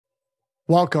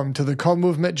Welcome to the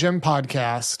Co-Movement Gym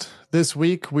podcast. This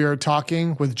week, we are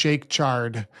talking with Jake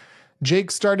Chard. Jake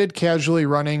started casually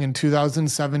running in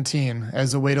 2017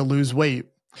 as a way to lose weight.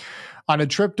 On a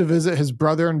trip to visit his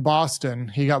brother in Boston,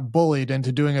 he got bullied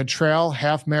into doing a trail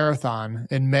half marathon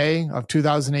in May of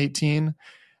 2018,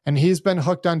 and he's been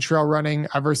hooked on trail running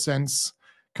ever since,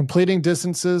 completing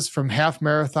distances from half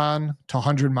marathon to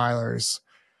 100 milers.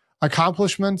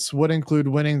 Accomplishments would include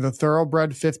winning the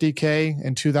Thoroughbred 50K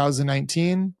in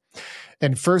 2019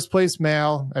 and first place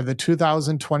male at the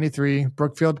 2023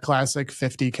 Brookfield Classic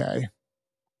 50K.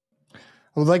 I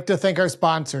would like to thank our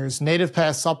sponsors, Native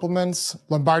Pass Supplements,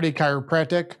 Lombardi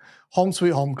Chiropractic, Home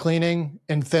Sweet Home Cleaning,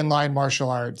 and Thin Line Martial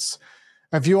Arts.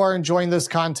 If you are enjoying this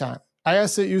content, I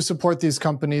ask that you support these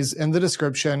companies in the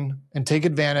description and take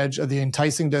advantage of the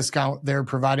enticing discount they're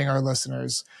providing our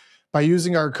listeners by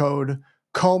using our code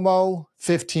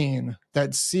COMO15.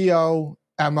 That's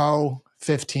COMO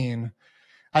 15.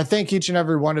 I thank each and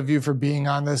every one of you for being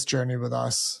on this journey with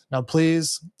us. Now,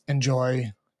 please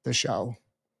enjoy the show.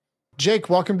 Jake,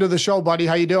 welcome to the show, buddy.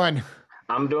 How you doing?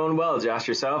 I'm doing well, Josh.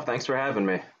 Yourself? Thanks for having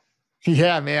me.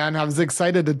 Yeah, man. I was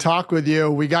excited to talk with you.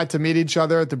 We got to meet each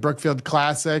other at the Brookfield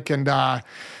Classic, and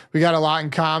we got a lot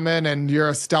in common, and you're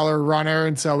a stellar runner,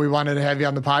 and so we wanted to have you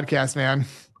on the podcast, man.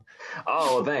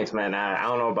 Oh, well, thanks, man. I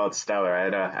don't know about stellar. I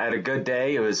had a good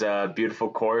day. It was a beautiful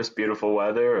course, beautiful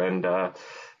weather, and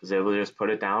was able to just put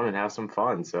it down and have some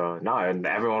fun. So no, and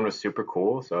everyone was super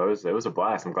cool. So it was a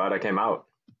blast. I'm glad I came out.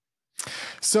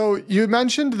 So you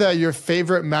mentioned that your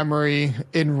favorite memory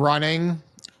in running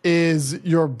is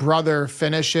your brother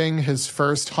finishing his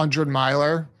first 100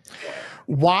 miler.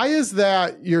 Why is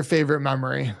that your favorite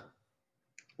memory?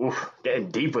 Oof, getting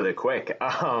deep with it quick.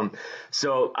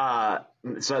 So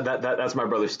that's my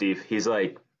brother Steve. He's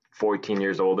like 14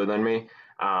 years older than me.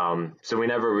 So we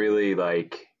never really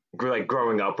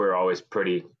growing up. We were always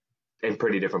pretty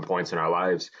different points in our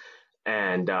lives.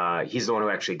 And he's the one who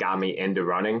actually got me into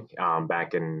running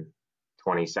back in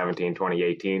 2017,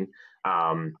 2018.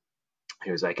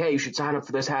 He was like, "Hey, you should sign up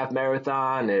for this half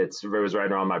marathon." It was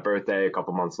right around my birthday, a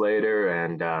couple months later,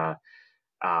 and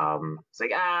it's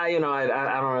like, I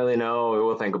don't really know.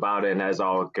 We'll think about it. And as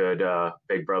all good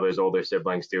big brothers, older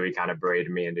siblings do, he kind of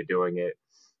berated me into doing it.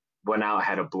 Went out,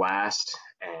 had a blast,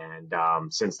 and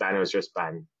since then it's just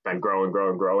been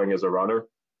growing as a runner.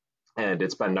 And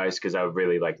it's been nice because I've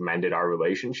really mended our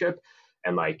relationship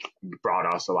and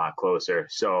brought us a lot closer.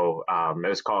 So it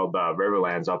was called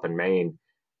Riverlands up in Maine,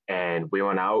 and we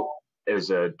went out. It was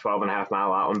a 12.5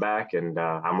 mile out and back, and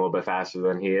I'm a little bit faster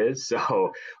than he is,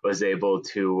 so was able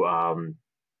to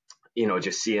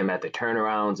just see him at the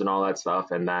turnarounds and all that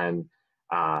stuff. And then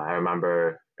I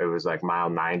remember it was like mile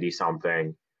 90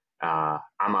 something. I'm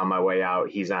on my way out,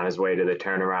 he's on his way to the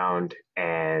turnaround,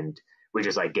 and we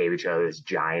just gave each other this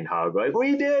giant hug,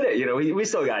 we did it. We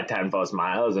still got 10 plus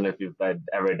miles, and if you've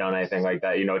ever done anything like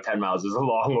that, 10 miles is a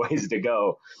long ways to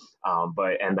go.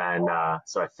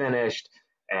 So I finished,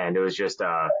 and it was just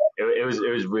it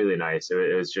was really nice.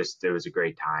 It was a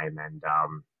great time, and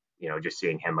just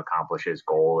seeing him accomplish his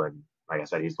goal, and like I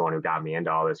said, he's the one who got me into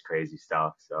all this crazy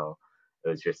stuff. So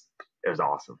it was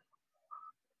awesome.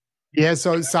 Yeah,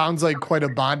 so it sounds like quite a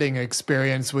bonding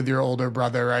experience with your older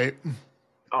brother, right?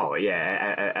 Oh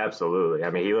yeah, absolutely. I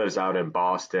mean, he lives out in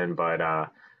Boston, but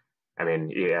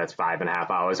it's 5.5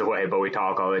 hours away, but we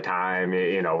talk all the time.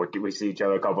 We see each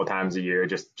other a couple of times a year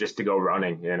just to go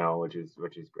running, which is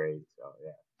great. So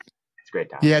yeah, it's a great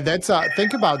time. Yeah, that's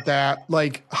think about that.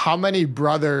 How many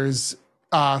brothers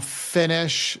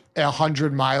finish a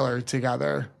 100 miler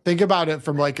together? Think about it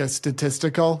from a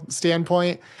statistical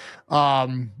standpoint.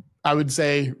 I would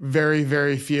say very,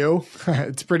 very few.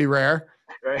 It's pretty rare.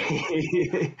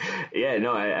 Right. Yeah,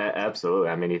 no, absolutely.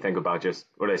 I mean, you think about just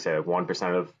what did I say,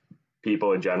 1% of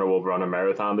people in general will run a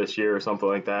marathon this year or something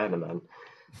like that, and then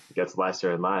it gets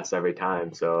lesser and less every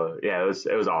time. So yeah, it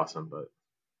was awesome. But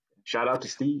shout out to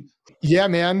Steve. Yeah,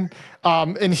 man.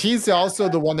 And he's also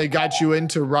the one that got you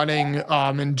into running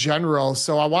in general.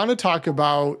 So I want to talk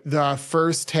about the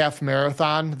first half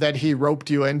marathon that he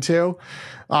roped you into.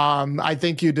 I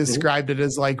think you described it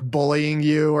as bullying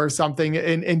you or something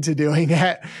into doing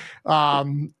it.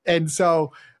 And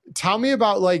so tell me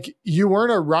about you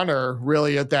weren't a runner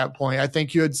really at that point. I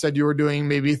think you had said you were doing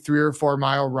maybe 3 or 4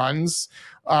 mile runs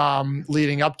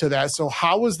leading up to that. So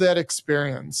how was that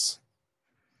experience?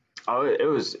 Oh, it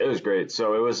was great.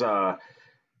 So it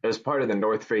was part of the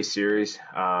North Face series.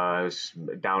 It was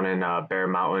down in Bear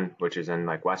Mountain, which is in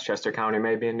Westchester County,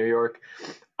 maybe in New York.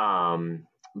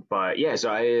 But yeah,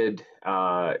 so I had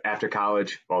after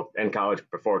college, well, in college,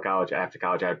 before college, after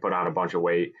college, I had put on a bunch of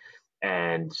weight,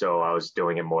 And so I was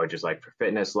doing it more just like for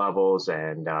fitness levels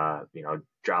and,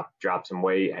 drop some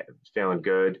weight, feeling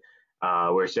good.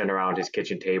 We're sitting around his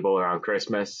kitchen table around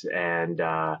Christmas, and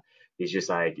he's just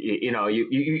like,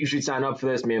 you should sign up for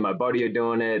this. Me and my buddy are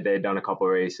doing it. They'd done a couple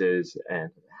races,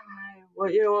 and well,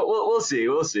 we'll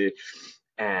see.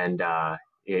 And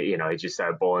he just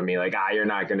started bullying me like, you're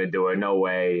not gonna do it, no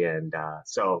way. And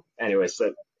so anyway,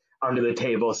 so under the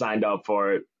table, signed up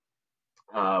for it.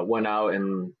 Went out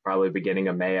in probably beginning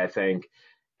of May, I think,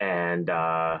 and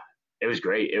it was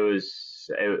great.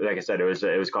 Like I said, it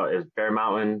was called Bear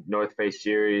Mountain North Face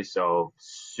Series, so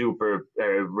super,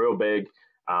 real big,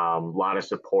 lot of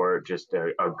support, just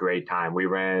a great time. We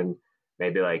ran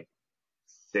maybe like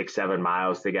 6-7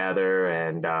 miles together,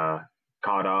 and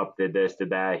caught up, did this,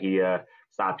 did that. He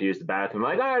stopped to use the bathroom.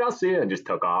 I'm like, all right, I'll see you, and just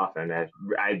took off. And at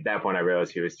that point, I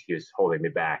realized he was holding me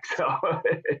back. So,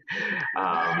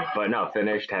 but no,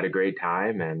 finished, had a great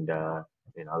time, and the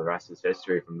rest is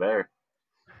history from there.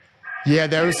 Yeah,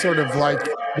 that was sort of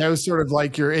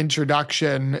like your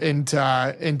introduction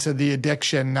into the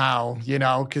addiction now,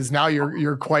 because now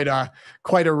you're quite a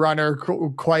runner,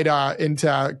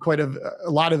 into quite a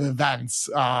lot of events.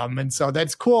 And so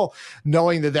that's cool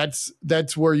knowing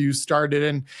that's where you started.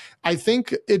 And I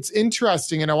think it's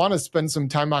interesting, and I want to spend some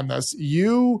time on this.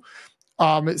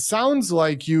 It sounds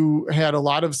like you had a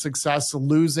lot of success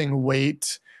losing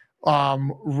weight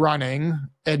running,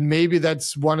 and maybe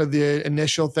that's one of the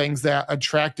initial things that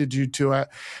attracted you to it.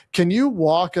 Can you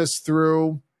walk us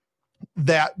through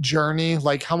that journey,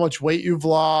 like how much weight you've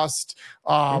lost,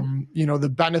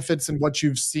 the benefits and what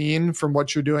you've seen from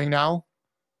what you're doing now?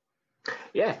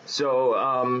 Yeah,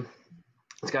 so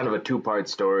it's kind of a 2-part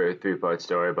story or 3-part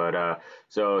story, but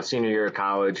so senior year of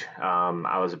college,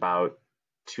 I was about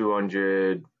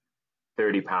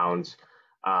 230 pounds.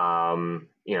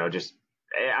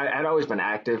 I'd always been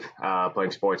active,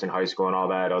 playing sports in high school and all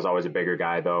that. I was always a bigger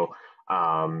guy though.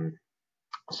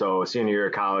 So senior year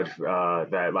of college,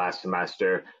 that last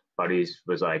semester, buddies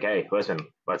was like, hey, listen,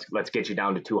 let's get you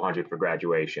down to 200 for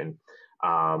graduation.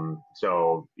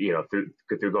 So,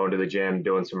 through going to the gym,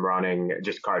 doing some running,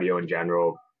 just cardio in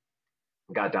general,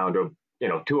 got down to,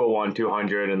 201,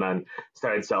 200, and then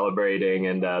started celebrating,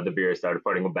 and the beer started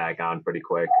putting them back on pretty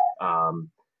quick.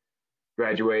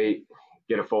 Graduate,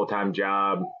 get a full-time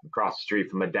job across the street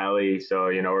from a deli. So,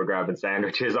 we're grabbing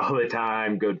sandwiches all the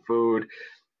time, good food.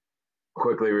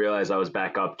 Quickly realized I was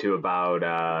back up to about,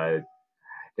 I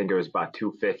think it was about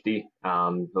 250,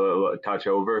 a touch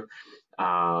over.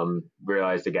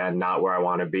 Realized again, not where I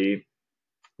want to be.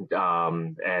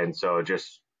 And so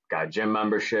just got a gym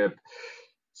membership,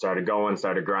 started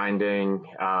grinding,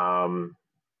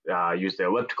 used the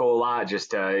elliptical a lot,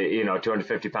 just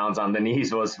 250 pounds on the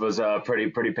knees was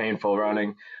pretty painful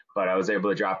running, but I was able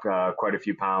to drop quite a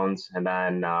few pounds. And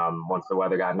then once the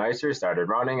weather got nicer, started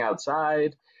running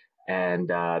outside, and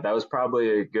that was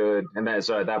probably a good. And then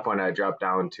so at that point, I dropped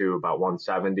down to about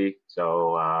 170.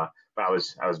 So, but I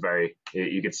was very.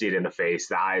 You could see it in the face.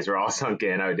 The eyes were all sunk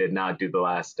in. I did not do the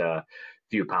last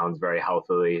few pounds very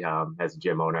healthily. As a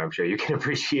gym owner, I'm sure you can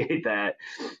appreciate that.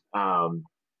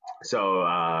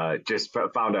 So just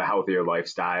found a healthier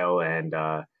lifestyle, and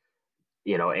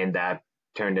and that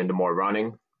turned into more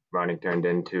running. Running turned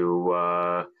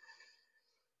into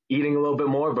eating a little bit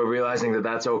more, but realizing that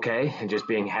that's okay, and just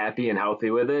being happy and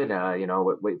healthy with it.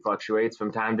 Weight fluctuates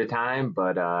from time to time,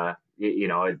 but I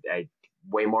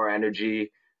way more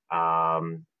energy.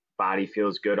 Body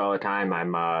feels good all the time.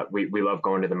 We love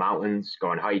going to the mountains,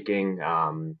 going hiking,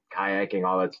 kayaking,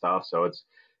 all that stuff. So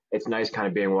it's nice kind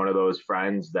of being one of those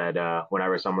friends that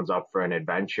whenever someone's up for an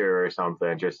adventure or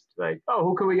something, just like, oh,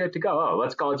 who can we get to go? Oh,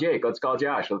 let's call Jake. Let's call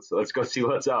Josh. Let's go see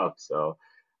what's up. So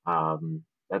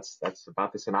that's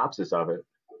about the synopsis of it.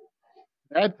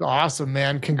 That's awesome,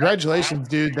 man. Congratulations,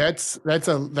 dude. That's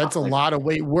a lot of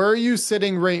weight. Where are you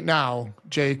sitting right now,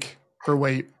 Jake, for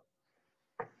weight?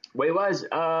 Weight wise,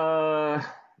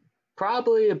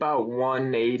 probably about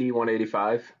 180,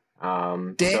 185.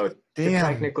 So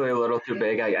technically a little too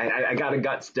big. I got a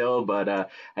gut still, but I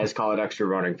just call it extra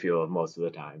running fuel most of the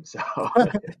time. So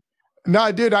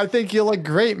No, dude, I think you look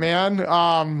great, man.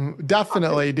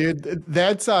 Definitely, dude.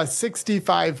 That's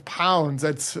 65 pounds.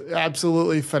 That's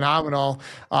absolutely phenomenal.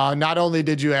 Not only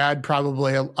did you add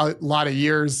probably a lot of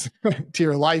years to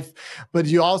your life, but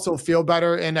you also feel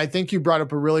better. And I think you brought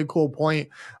up a really cool point.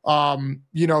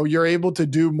 You're able to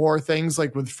do more things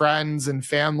like with friends and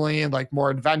family and like more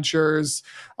adventures.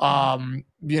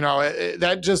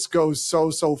 That just goes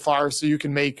so far. So you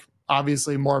can make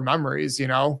obviously more memories,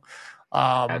 doing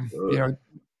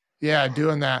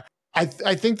that. I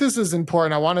think this is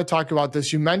important. I want to talk about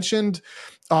this. You mentioned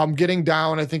getting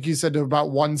down, I think you said to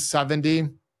about 170,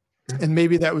 and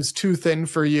maybe that was too thin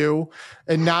for you.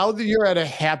 And now that you're at a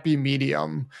happy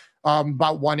medium,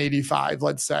 about 185,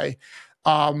 let's say,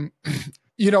 um,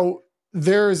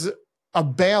 there's a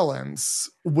balance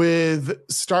with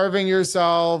starving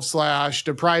yourself /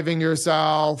 depriving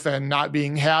yourself and not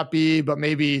being happy, but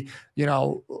maybe,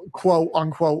 quote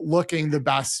unquote, looking the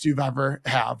best you've ever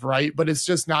have, right? But it's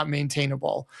just not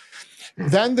maintainable.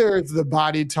 Then there's the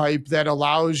body type that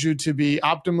allows you to be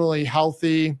optimally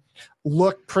healthy,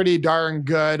 look pretty darn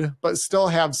good, but still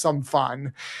have some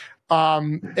fun.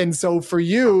 And so for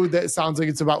you, that sounds like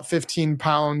it's about 15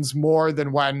 pounds more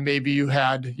than when maybe you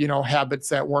had, habits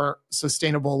that weren't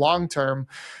sustainable long term.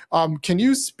 Can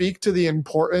you speak to the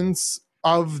importance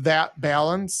of that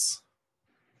balance?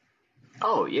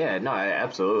 Oh yeah, no,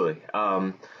 absolutely.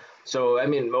 So I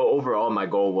mean, overall, my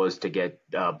goal was to get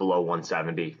below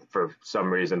 170. For some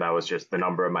reason, that was just the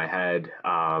number in my head.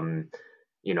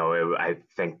 I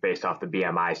think based off the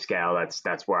BMI scale,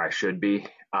 that's where I should be.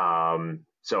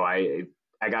 So I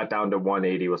got down to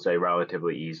 180, we'll say,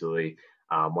 relatively easily,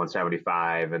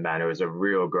 175, and then it was a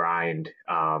real grind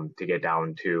to get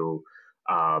down to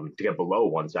get below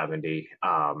 170.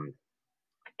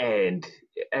 And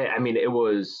I mean, it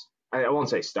was, I won't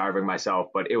say starving myself,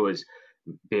 but it was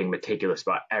being meticulous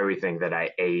about everything that I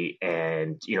ate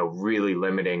and, really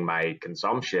limiting my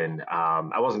consumption.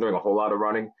 I wasn't doing a whole lot of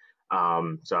running.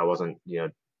 So I wasn't,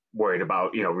 worried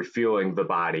about, refueling the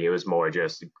body. It was more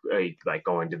just like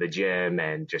going to the gym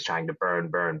and just trying to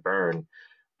burn.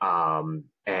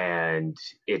 And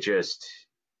it just,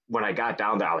 when I got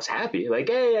down there, I was happy, like,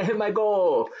 hey, I hit my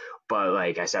goal. But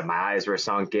like I said, my eyes were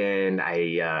sunken.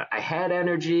 I had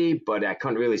energy, but I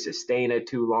couldn't really sustain it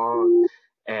too long.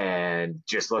 And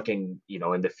just looking,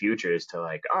 in the future is to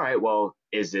like, all right, well,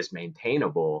 is this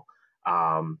maintainable?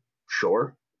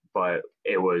 Sure, but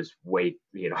it was way,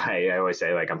 I always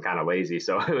say like I'm kind of lazy,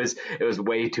 so it was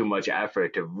way too much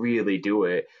effort to really do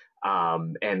it.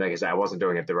 And like I said, I wasn't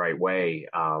doing it the right way.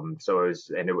 So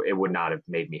it would not have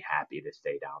made me happy to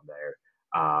stay down there.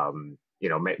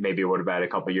 Maybe it would have had a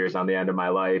couple years on the end of my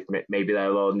life. Maybe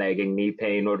that little nagging knee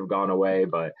pain would have gone away,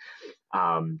 but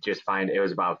it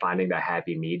was about finding that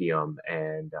happy medium.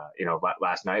 And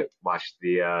last night watched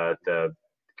the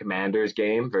Commanders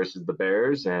game versus the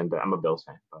Bears, and I'm a Bills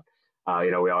fan, but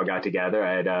we all got together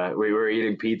and we were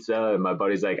eating pizza, and my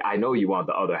buddy's like, I know you want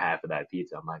the other half of that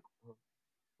pizza. I'm like,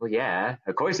 well, yeah,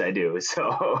 of course I do.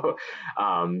 So,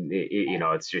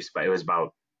 it was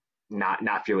about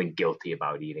not feeling guilty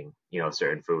about eating,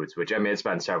 certain foods, which I mean, it's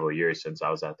been several years since I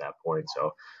was at that point.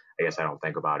 So I guess I don't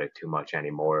think about it too much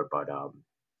anymore, but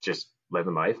just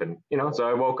living life. And, so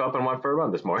I woke up and went for a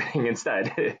run this morning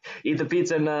instead. Eat the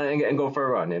pizza and go for a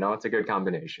run. It's a good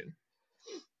combination.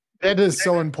 It is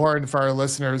so important for our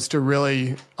listeners to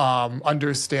really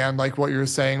understand like what you're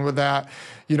saying with that.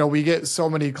 We get so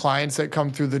many clients that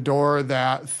come through the door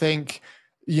that think,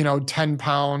 10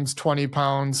 pounds, 20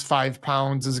 pounds, 5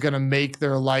 pounds is going to make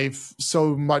their life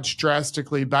so much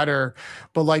drastically better.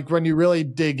 But like when you really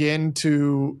dig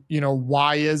into,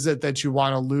 why is it that you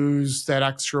want to lose that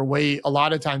extra weight? A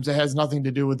lot of times it has nothing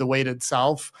to do with the weight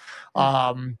itself.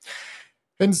 And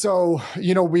so,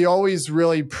 we always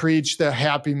really preach the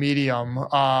happy medium.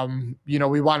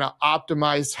 We want to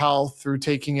optimize health through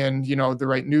taking in, the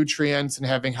right nutrients and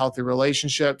having healthy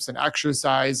relationships and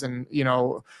exercise and,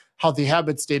 healthy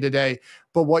habits day to day.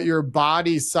 But what your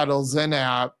body settles in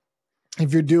at,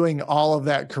 if you're doing all of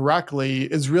that correctly,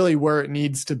 is really where it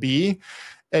needs to be.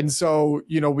 And so,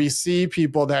 we see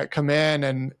people that come in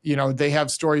and, they have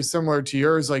stories similar to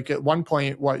yours. Like at one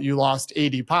point, you lost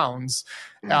 80 pounds.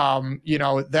 And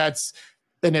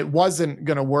it wasn't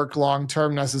going to work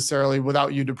long-term necessarily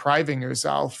without you depriving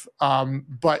yourself.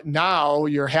 But now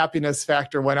your happiness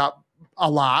factor went up a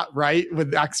lot, right?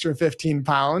 With extra 15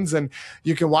 pounds, and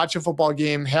you can watch a football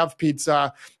game, have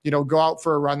pizza, go out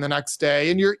for a run the next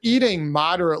day, and you're eating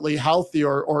moderately healthy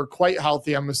or quite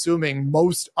healthy, I'm assuming,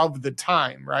 most of the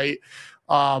time, right?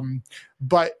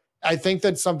 But I think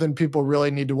that's something people really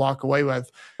need to walk away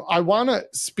with. I want to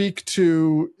speak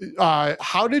to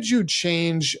how did you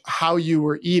change how you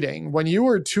were eating when you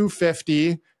were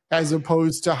 250 as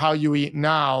opposed to how you eat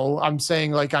now? I'm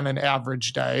saying like on an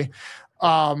average day.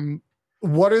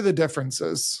 What are the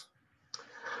differences?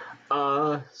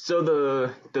 So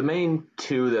the main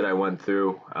two that I went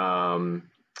through, I'm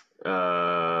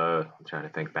trying to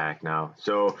think back now.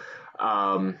 So,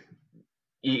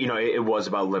 it was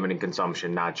about limiting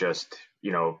consumption, not just,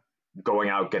 going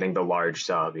out, getting the large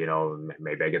sub,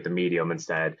 maybe I get the medium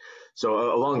instead.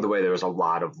 So along the way, there was a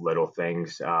lot of little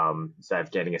things, instead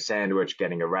of getting a sandwich,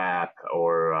 getting a wrap,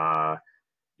 or,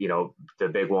 the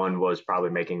big one was probably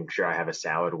making sure I have a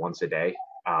salad once a day.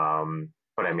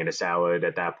 But I mean, a salad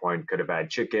at that point could have had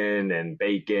chicken and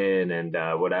bacon and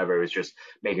whatever. It was just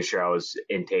making sure I was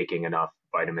intaking enough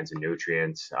vitamins and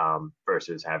nutrients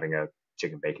versus having a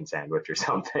chicken bacon sandwich or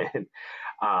something.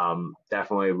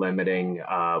 Definitely limiting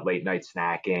late night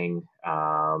snacking.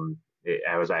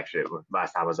 I was actually,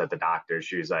 last time I was at the doctor,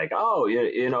 she was like, "Oh, do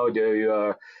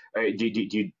you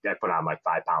I put on like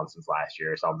 5 pounds since last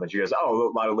year or something." She goes, "Oh,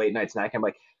 a lot of late night snacking." I'm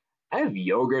like, "I have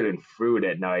yogurt and fruit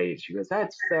at night." She goes,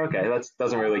 "That's okay. That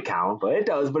doesn't really count, but it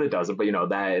does, but it doesn't. But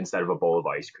that instead of a bowl of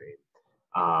ice cream."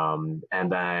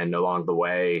 And then along the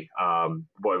way,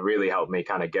 what really helped me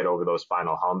kind of get over those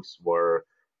final humps were,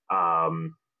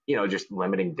 just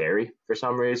limiting dairy for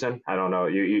some reason. I don't know.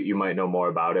 You might know more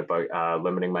about it, but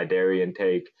limiting my dairy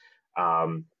intake.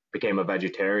 Became a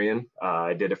vegetarian.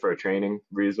 I did it for training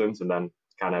reasons, and then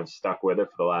kind of stuck with it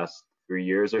for the last 3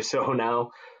 years or so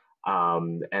now.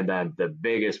 And then the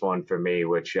biggest one for me,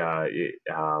 which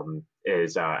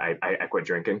is I quit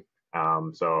drinking.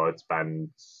 So it's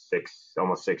been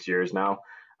almost 6 years now,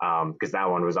 because that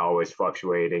one was always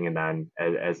fluctuating. And then,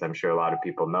 as I'm sure a lot of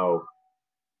people know,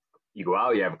 you go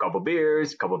out, you have a couple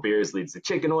beers leads to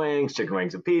chicken wings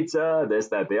and pizza, this,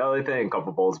 that, the other thing, a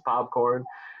couple bowls of popcorn.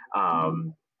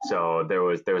 So there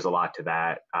was a lot to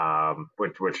that,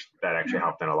 which that actually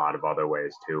helped in a lot of other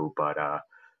ways too. But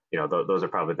those are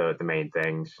probably the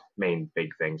main big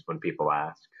things when people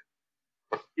ask.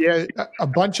 Yeah, a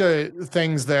bunch of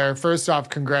things there. First off,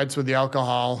 congrats with the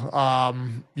alcohol.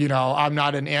 I'm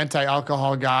not an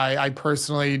anti-alcohol guy. I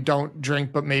personally don't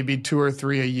drink, but maybe 2 or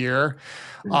 3 a year.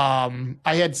 I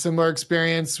had similar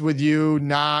experience with you,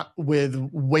 not with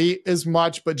weight as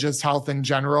much, but just health in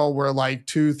general, where like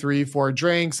 2, 3, 4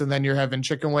 drinks, and then you're having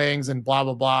chicken wings and blah,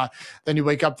 blah, blah. Then you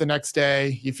wake up the next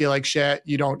day, you feel like shit,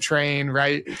 you don't train,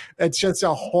 right? It's just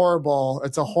a horrible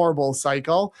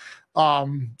cycle.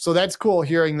 So that's cool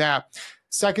hearing that.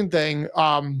 Second thing,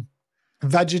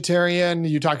 vegetarian,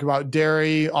 you talk about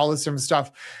dairy, all this different stuff.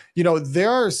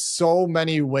 There are so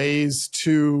many ways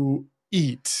to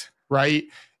eat, right?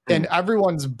 And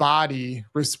everyone's body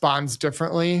responds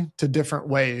differently to different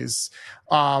ways.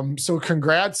 So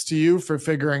congrats to you for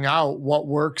figuring out what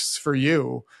works for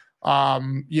you.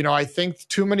 I think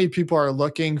too many people are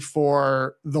looking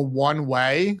for the one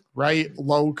way, right?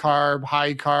 Low carb,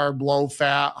 high carb, low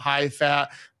fat, high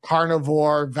fat,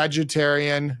 carnivore,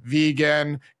 vegetarian,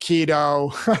 vegan,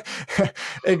 keto.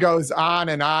 It goes on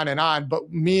and on and on.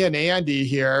 But me and Andy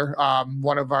here,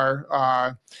 one of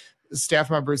our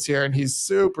staff members here, and he's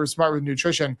super smart with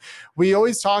nutrition. We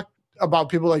always talk about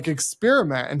people like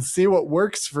experiment and see what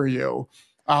works for you.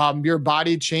 Your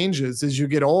body changes as you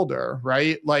get older,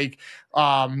 right? Like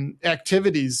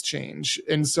activities change.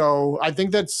 And so I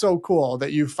think that's so cool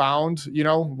that you found,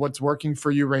 what's working for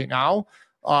you right now.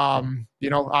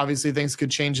 Obviously things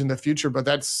could change in the future, but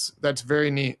that's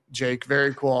very neat, Jake.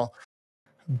 Very cool.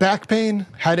 Back pain,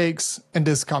 headaches, and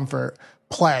discomfort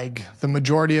plague the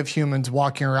majority of humans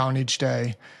walking around each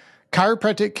day.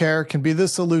 Chiropractic care can be the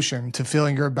solution to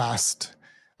feeling your best.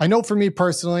 I know for me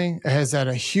personally, it has had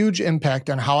a huge impact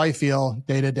on how I feel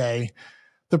day to day.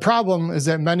 The problem is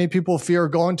that many people fear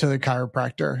going to the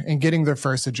chiropractor and getting their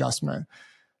first adjustment.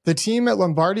 The team at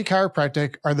Lombardi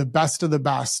Chiropractic are the best of the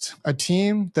best, a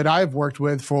team that I've worked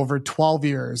with for over 12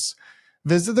 years.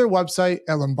 Visit their website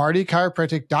at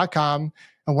lombardichiropractic.com,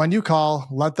 and when you call,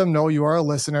 let them know you are a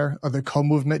listener of the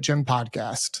Co-Movement Gym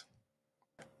podcast.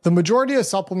 The majority of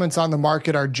supplements on the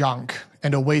market are junk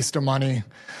and a waste of money.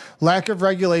 Lack of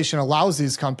regulation allows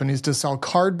these companies to sell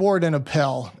cardboard and a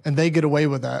pill, and they get away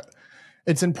with it.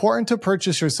 It's important to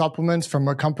purchase your supplements from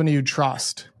a company you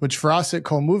trust, which for us at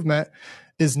Co-Movement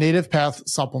is Native Path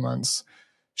Supplements.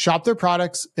 Shop their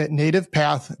products at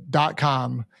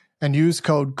nativepath.com and use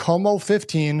code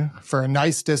COMO15 for a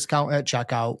nice discount at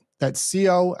checkout. That's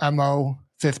COMO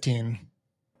 15.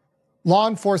 Law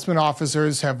enforcement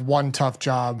officers have one tough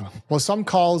job. While some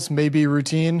calls may be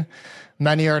routine,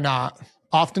 many are not,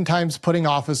 oftentimes putting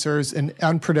officers in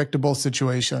unpredictable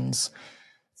situations.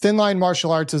 Thin Line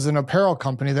Martial Arts is an apparel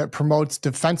company that promotes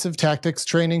defensive tactics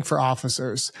training for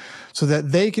officers so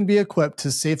that they can be equipped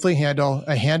to safely handle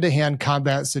a hand-to-hand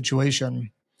combat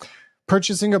situation.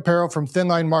 Purchasing apparel from Thin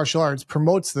Line Martial Arts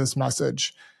promotes this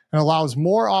message and allows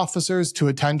more officers to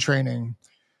attend training.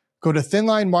 Go to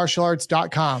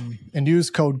thinlinemartialarts.com and use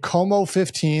code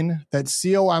COMO15, that's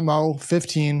COMO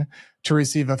 15, to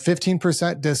receive a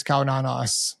 15% discount on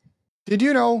us. Did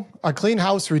you know a clean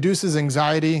house reduces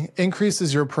anxiety,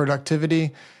 increases your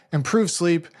productivity, improves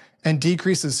sleep, and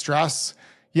decreases stress?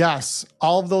 Yes,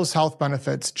 all of those health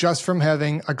benefits just from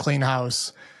having a clean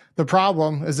house. The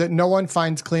problem is that no one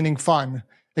finds cleaning fun,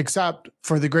 except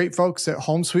for the great folks at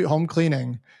Home Sweet Home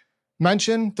Cleaning.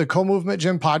 Mention the Co-Movement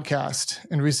Gym podcast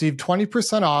and receive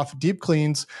 20% off deep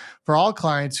cleans for all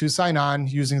clients who sign on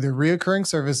using their reoccurring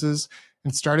services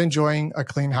and start enjoying a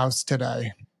clean house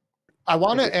today. I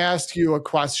want to ask you a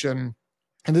question,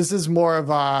 and this is more of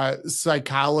a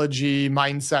psychology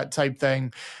mindset type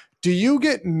thing. Do you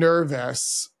get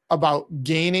nervous about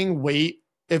gaining weight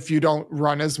if you don't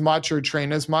run as much or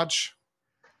train as much?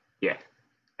 Yeah.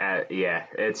 Yeah.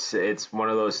 It's one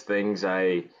of those things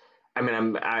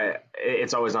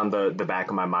it's always on the back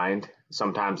of my mind.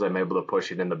 Sometimes I'm able to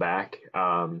push it in the back.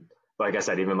 Like I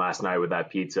said, even last night with that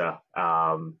pizza,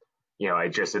 I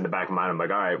just in the back of my mind, I'm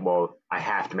like, all right, well, I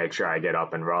have to make sure I get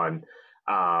up and run.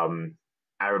 I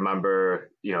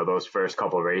remember, those first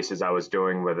couple of races I was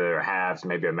doing, whether they're halves,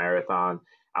 maybe a marathon,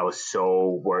 I was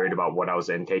so worried about what I was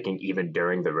intaking even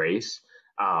during the race.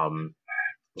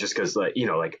 Just because, I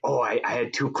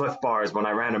had 2 Cliff Bars when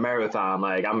I ran a marathon,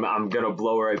 like I'm gonna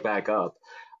blow right back up.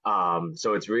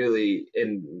 So it's really,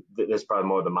 there's probably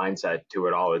more of the mindset to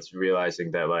it all. It's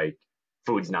realizing that like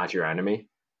food's not your enemy.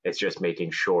 It's just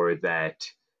making sure that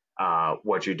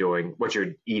what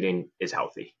you're eating is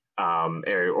healthy,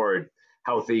 or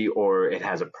healthy, or it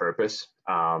has a purpose.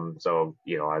 So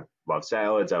I love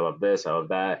salads, I love this, I love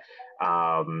that.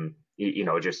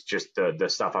 Just the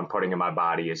stuff I'm putting in my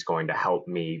body is going to help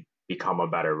me become a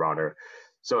better runner.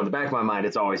 So in the back of my mind,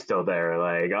 it's always still there.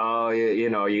 Like, oh,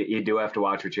 you do have to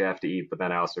watch what you have to eat. But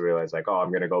then I also realize like, oh, I'm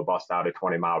going to go bust out a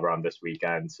 20-mile run this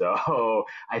weekend. So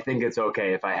I think it's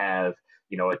okay if I have,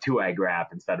 a 2-egg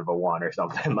wrap instead of a 1 or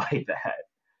something like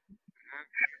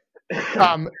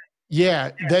that.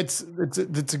 Yeah, that's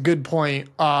a good point.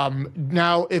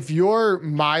 Now, if your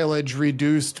mileage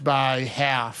reduced by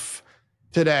half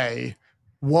today,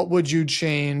 what would you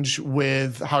change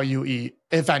with how you eat,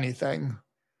 if anything?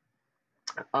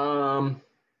 Probably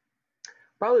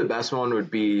the best one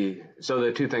would be, so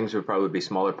the 2 things would probably be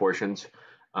smaller portions.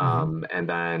 And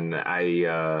then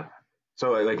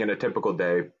so like in a typical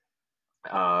day,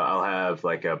 I'll have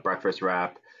like a breakfast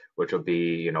wrap, which will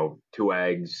be, 2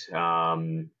 eggs,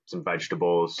 some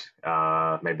vegetables,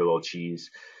 maybe a little cheese,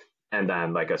 and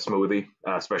then like a smoothie,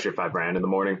 especially if I've ran in the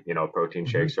morning, protein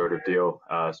shake sort of deal,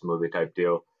 smoothie type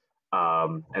deal.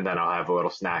 And then I'll have a little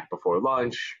snack before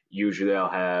lunch. Usually I'll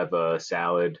have a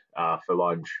salad for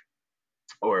lunch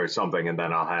or something, and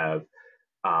then I'll have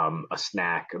a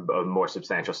snack, a more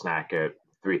substantial snack at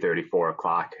 3:30, 4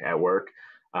 o'clock at work,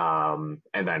 and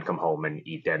then come home and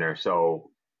eat dinner.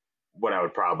 So what I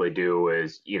would probably do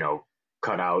is,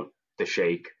 cut out the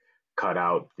shake, cut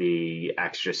out the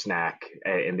extra snack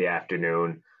in the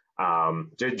afternoon.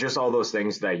 Just all those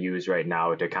things that I use right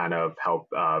now to kind of help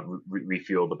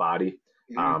refuel the body,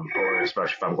 or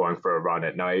especially if I'm going for a run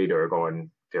at night or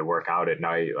going to work out at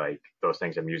night, like those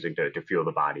things I'm using to fuel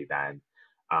the body then.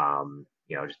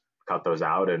 Just cut those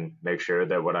out and make sure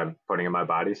that what I'm putting in my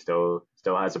body still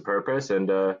has a purpose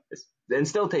and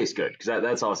still tastes good, because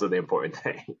that's also the important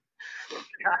thing.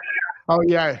 Oh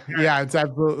yeah. It's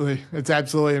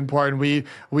absolutely important.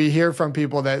 We hear from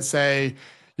people that say,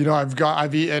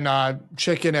 I've eaten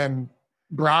chicken and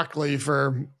broccoli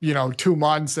for 2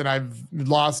 months and I've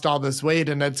lost all this weight,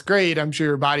 and that's great. I'm sure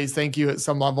your body's thank you at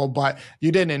some level, but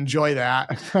you didn't enjoy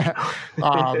that.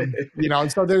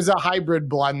 So there's a hybrid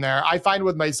blend there. I find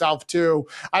with myself too,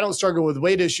 I don't struggle with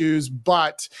weight issues,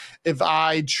 but if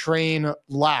I train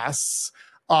less,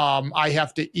 I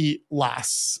have to eat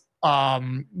less.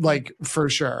 For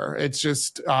sure. It's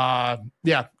just,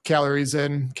 calories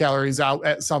in, calories out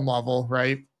at some level,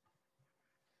 right?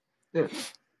 Yeah.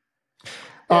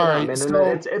 All right. So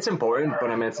it's important,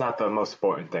 but it's not the most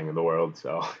important thing in the world.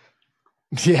 So.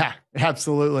 Yeah,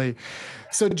 absolutely.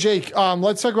 So Jake,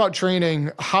 let's talk about training.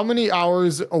 How many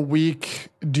hours a week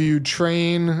do you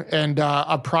train, and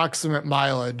approximate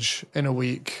mileage in a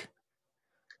week?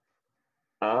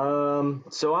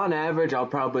 So on average, I'll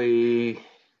probably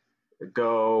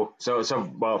go.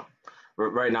 Well,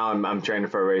 right now I'm training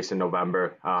for a race in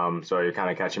November. So you're kind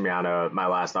of catching me on my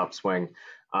last upswing.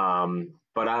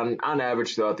 But on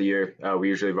average throughout the year, we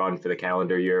usually run for the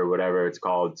calendar year, whatever it's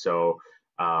called. So,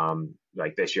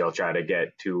 like this year, I'll try to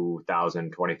get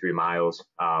 2,023 miles,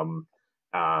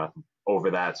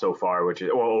 over that so far, which is,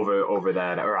 well, over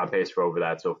that, or on pace for over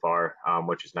that so far,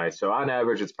 which is nice. So on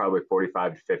average, it's probably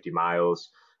 45 to 50 miles,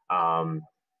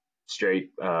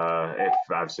 straight. If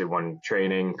obviously when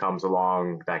training comes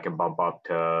along, that can bump up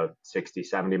to 60,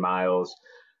 70 miles.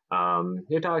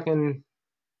 You're talking,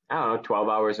 I don't know, 12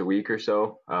 hours a week or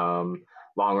so.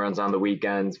 Long runs on the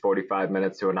weekends, 45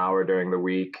 minutes to an hour during the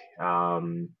week.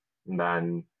 And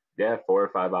then, yeah, 4 or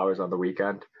 5 hours on the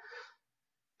weekend.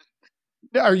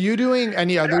 Are you doing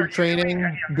any other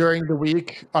training during the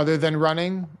week other than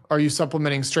running? Are you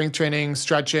supplementing strength training,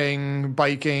 stretching,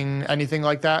 biking, anything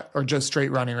like that, or just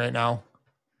straight running right now?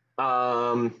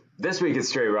 This week it's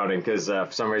straight running because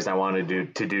for some reason I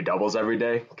wanted to do doubles every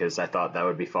day because I thought that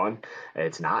would be fun.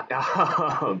 It's not.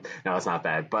 No, it's not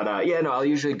bad. But yeah, no, I'll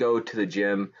usually go to the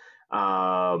gym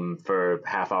for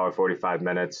half hour, 45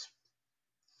 minutes,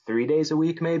 3 days a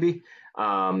week maybe,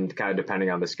 kind of depending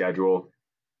on the schedule.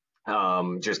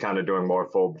 Just kind of doing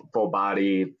more full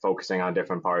body, focusing on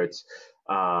different parts.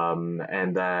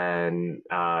 And then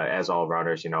as all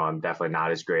runners, I'm definitely not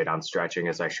as great on stretching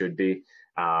as I should be.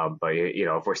 But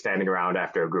if we're standing around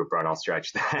after a group run, I'll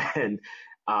stretch then.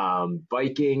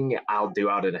 Biking, I'll do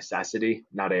out of necessity.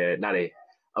 Not a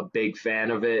big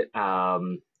fan of it.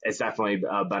 It's definitely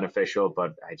beneficial,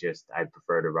 but I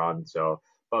prefer to run. So,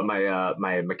 but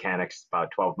my mechanic's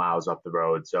about 12 miles up the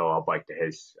road, so I'll bike to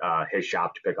his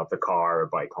shop to pick up the car or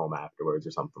bike home afterwards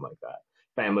or something like that.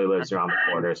 Family lives around the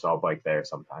corner, so I'll bike there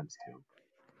sometimes too.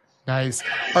 Nice.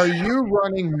 Are you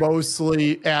running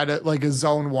mostly at like a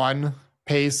zone 1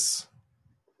 pace?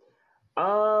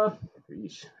 No.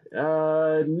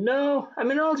 I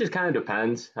mean, it all just kind of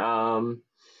depends.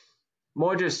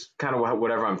 More just kind of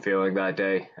whatever I'm feeling that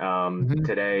day.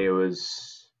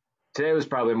 Today was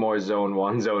probably more zone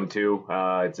 1, zone 2.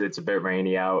 It's a bit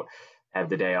rainy out. Had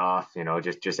the day off,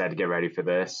 just had to get ready for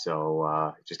this.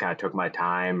 So just kind of took my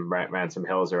time, ran some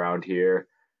hills around here.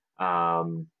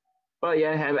 But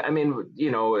yeah, I mean,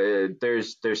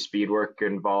 there's speed work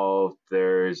involved.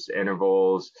 There's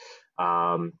intervals,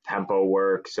 tempo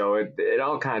work. So it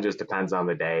all kind of just depends on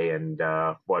the day and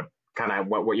what when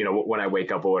I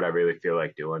wake up, what I really feel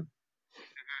like doing.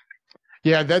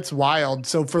 Yeah, that's wild.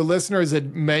 So for listeners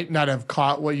that might not have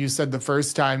caught what you said the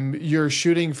first time, you're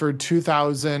shooting for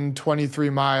 2,023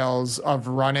 miles of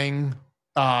running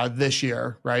this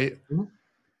year, right? Mm-hmm.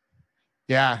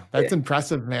 Yeah, that's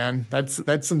impressive, man.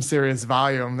 That's some serious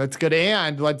volume. That's good.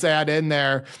 And let's add in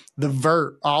there the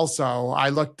vert also. I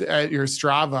looked at your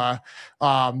Strava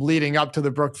leading up to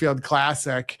the Brookfield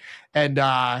Classic, and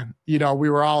we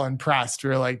were all impressed. We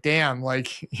were like, damn, like,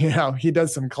 he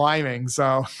does some climbing.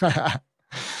 So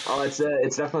Oh, it's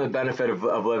definitely a benefit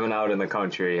of living out in the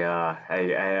country.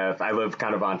 I live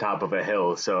kind of on top of a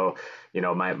hill, so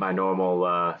my normal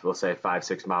we'll say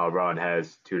 5-6 mile run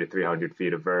has 200 to 300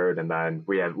 feet of vert, and then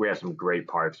we have some great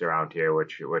parks around here,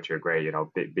 which are great.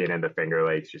 Being in the Finger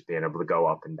Lakes, just being able to go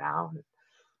up and down, and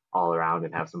all around,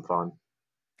 and have some fun.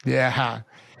 Yeah.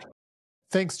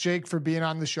 Thanks, Jake, for being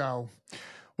on the show.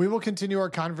 We will continue our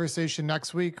conversation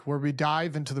next week where we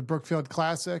dive into the Brookfield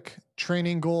Classic,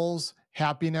 training goals,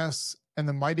 happiness, and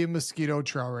the Mighty Mosquito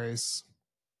Trail Race.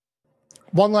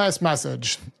 One last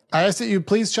message. I ask that you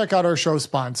please check out our show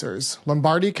sponsors,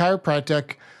 Lombardi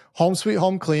Chiropractic, Home Sweet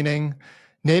Home Cleaning,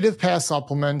 Native Pass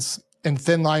Supplements, and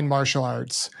Thin Line Martial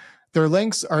Arts. Their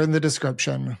links are in the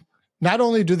description. Not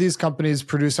only do these companies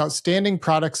produce outstanding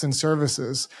products and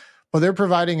services, but they're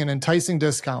providing an enticing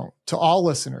discount to all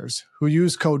listeners who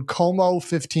use code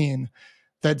COMO15.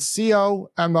 That's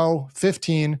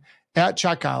COMO15 at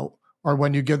checkout or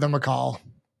when you give them a call.